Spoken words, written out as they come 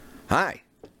Hi,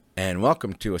 and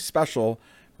welcome to a special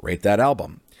Rate That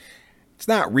Album. It's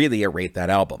not really a Rate That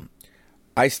Album.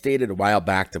 I stated a while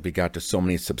back that we got to so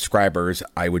many subscribers,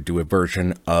 I would do a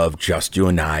version of Just You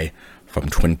and I from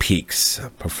Twin Peaks,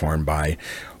 performed by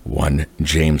one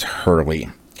James Hurley.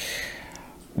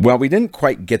 Well, we didn't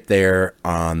quite get there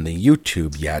on the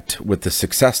YouTube yet with the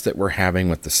success that we're having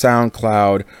with the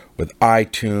SoundCloud, with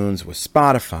iTunes, with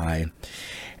Spotify,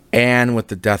 and with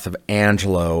the death of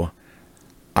Angelo.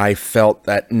 I felt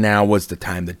that now was the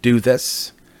time to do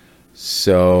this.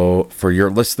 So for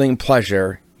your listening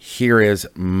pleasure, here is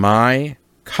my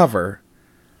cover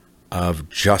of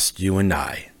Just You and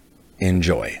I.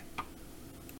 Enjoy.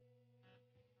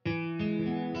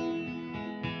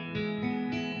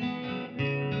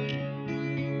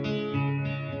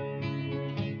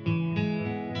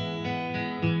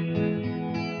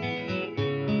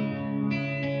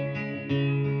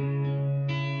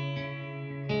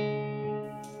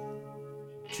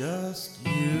 Just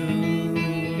you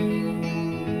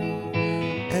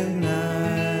and I,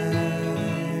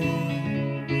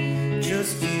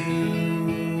 just you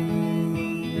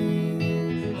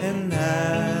and I,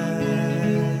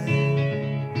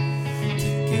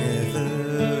 together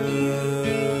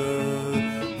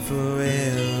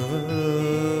forever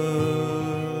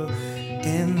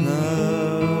in love.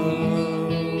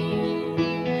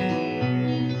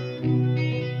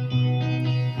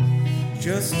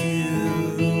 Just you.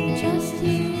 Just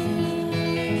you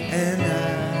and I,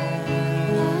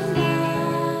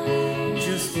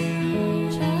 just you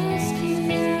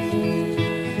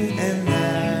and I,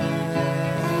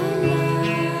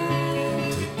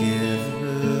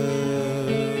 together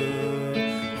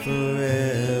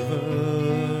forever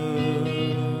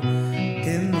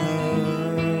in love,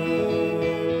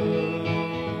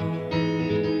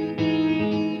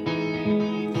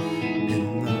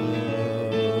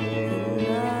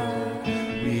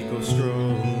 we go strolling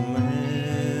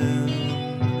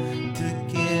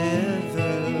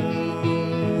together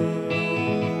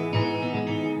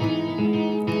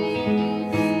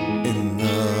in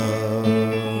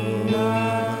love.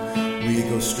 We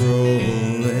go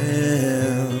strolling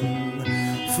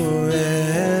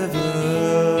forever.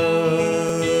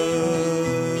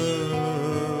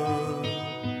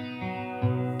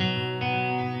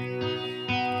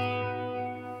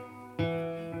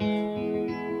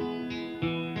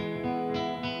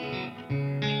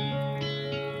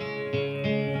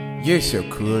 You're so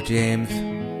cool, James.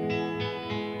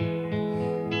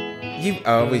 You've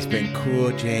always been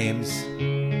cool, James.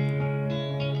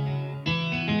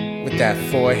 With that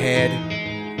forehead.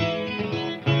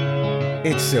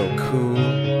 It's so cool.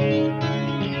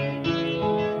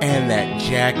 And that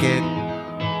jacket.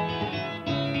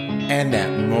 And that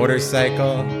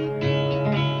motorcycle.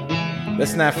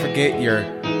 Let's not forget your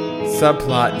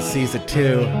subplot in season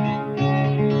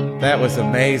 2. That was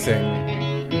amazing.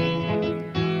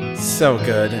 So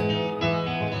good.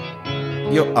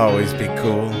 You'll always be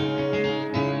cool.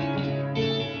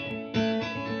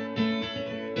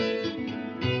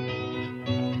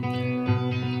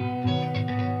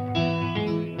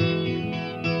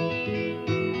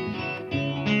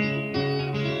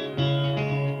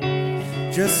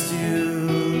 Just you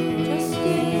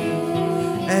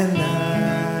and I,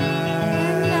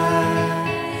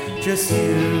 just you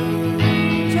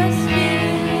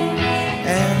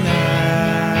and I,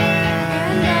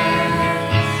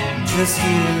 just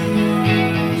you.